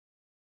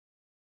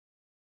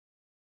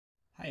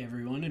Hi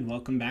everyone, and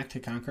welcome back to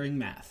Conquering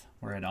Math,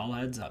 where it all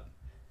adds up.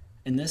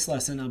 In this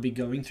lesson, I'll be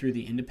going through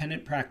the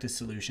independent practice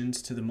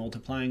solutions to the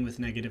multiplying with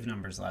negative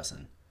numbers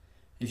lesson.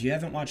 If you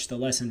haven't watched the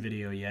lesson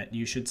video yet,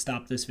 you should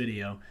stop this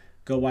video,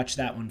 go watch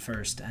that one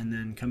first, and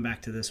then come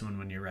back to this one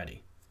when you're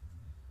ready.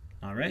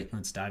 Alright,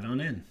 let's dive on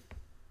in.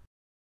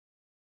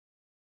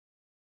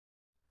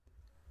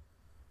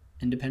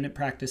 Independent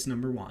practice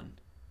number 1.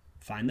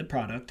 Find the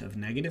product of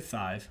negative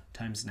 5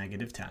 times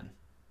negative 10.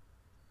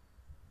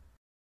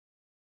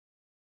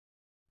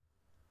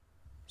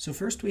 So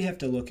first we have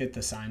to look at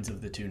the signs of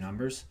the two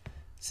numbers.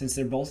 Since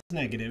they're both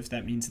negative,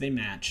 that means they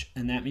match,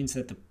 and that means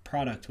that the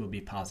product will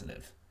be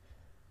positive.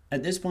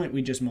 At this point,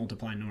 we just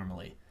multiply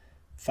normally.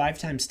 5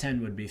 times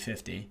 10 would be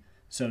 50,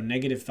 so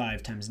negative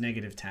 5 times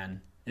negative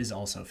 10 is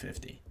also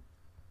 50.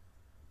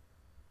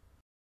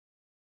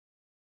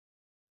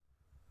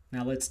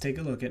 Now let's take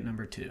a look at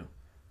number 2.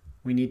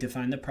 We need to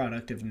find the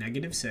product of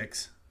negative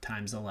 6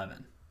 times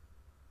 11.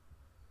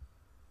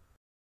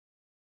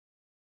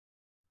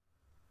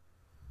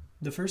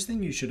 The first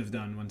thing you should have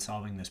done when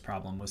solving this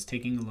problem was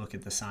taking a look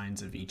at the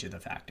signs of each of the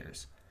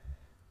factors.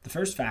 The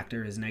first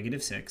factor is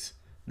negative 6,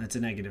 that's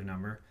a negative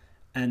number,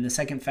 and the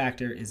second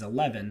factor is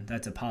 11,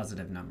 that's a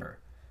positive number.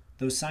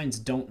 Those signs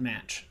don't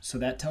match, so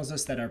that tells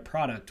us that our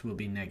product will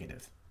be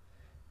negative.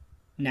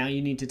 Now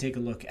you need to take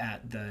a look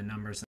at the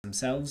numbers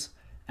themselves,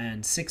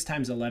 and 6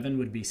 times 11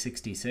 would be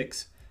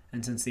 66,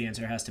 and since the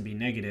answer has to be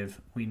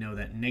negative, we know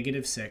that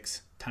negative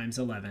 6 times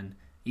 11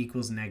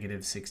 equals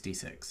negative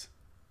 66.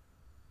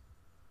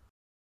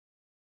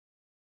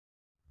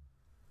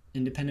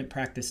 Independent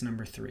practice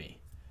number 3.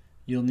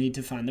 You'll need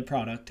to find the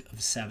product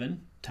of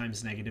 7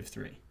 times negative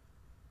 3.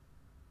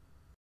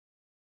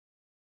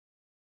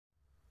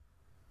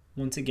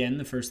 Once again,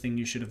 the first thing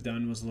you should have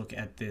done was look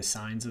at the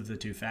signs of the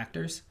two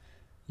factors.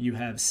 You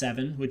have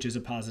 7, which is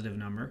a positive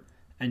number,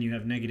 and you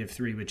have negative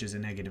 3, which is a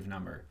negative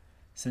number.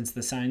 Since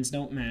the signs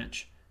don't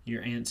match,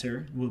 your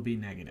answer will be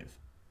negative.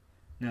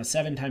 Now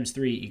 7 times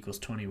 3 equals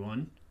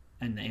 21,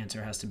 and the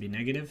answer has to be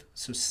negative,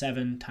 so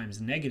 7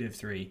 times negative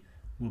 3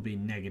 will be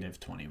negative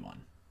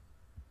 21.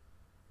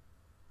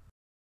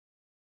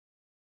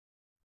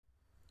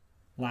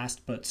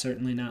 Last but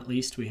certainly not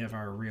least, we have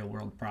our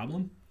real-world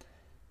problem.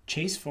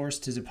 Chase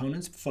forced his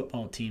opponent's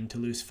football team to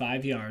lose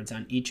 5 yards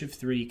on each of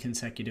 3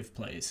 consecutive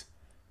plays.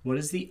 What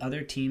is the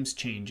other team's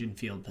change in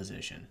field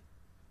position?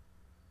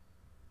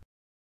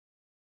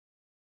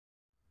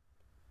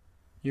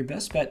 Your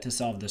best bet to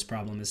solve this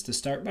problem is to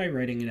start by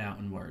writing it out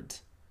in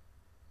words.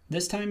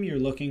 This time you're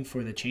looking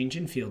for the change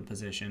in field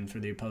position for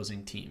the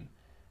opposing team,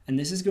 and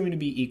this is going to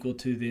be equal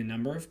to the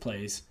number of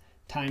plays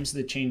times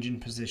the change in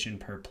position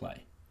per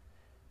play.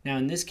 Now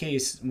in this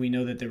case, we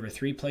know that there were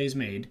 3 plays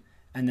made,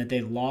 and that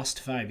they lost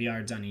 5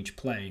 yards on each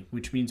play,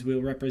 which means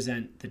we'll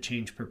represent the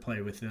change per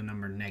play with the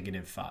number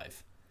negative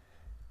 5.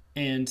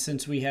 And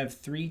since we have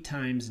 3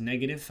 times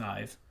negative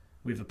 5,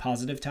 we have a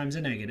positive times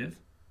a negative.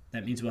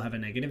 That means we'll have a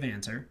negative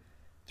answer.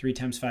 3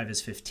 times 5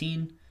 is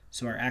 15,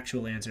 so our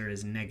actual answer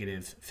is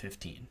negative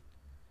 15.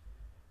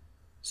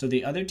 So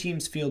the other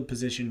team's field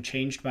position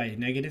changed by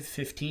negative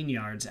 15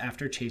 yards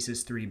after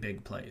Chase's 3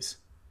 big plays.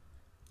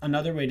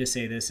 Another way to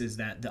say this is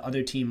that the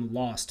other team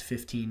lost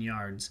 15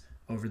 yards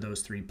over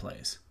those 3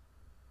 plays.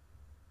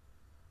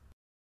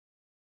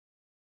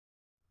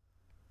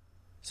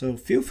 So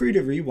feel free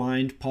to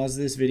rewind, pause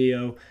this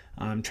video,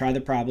 try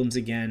the problems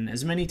again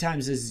as many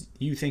times as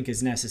you think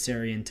is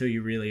necessary until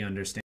you really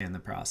understand the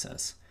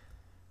process.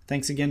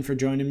 Thanks again for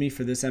joining me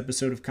for this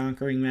episode of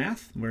Conquering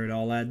Math, where it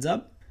all adds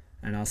up,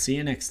 and I'll see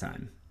you next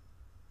time.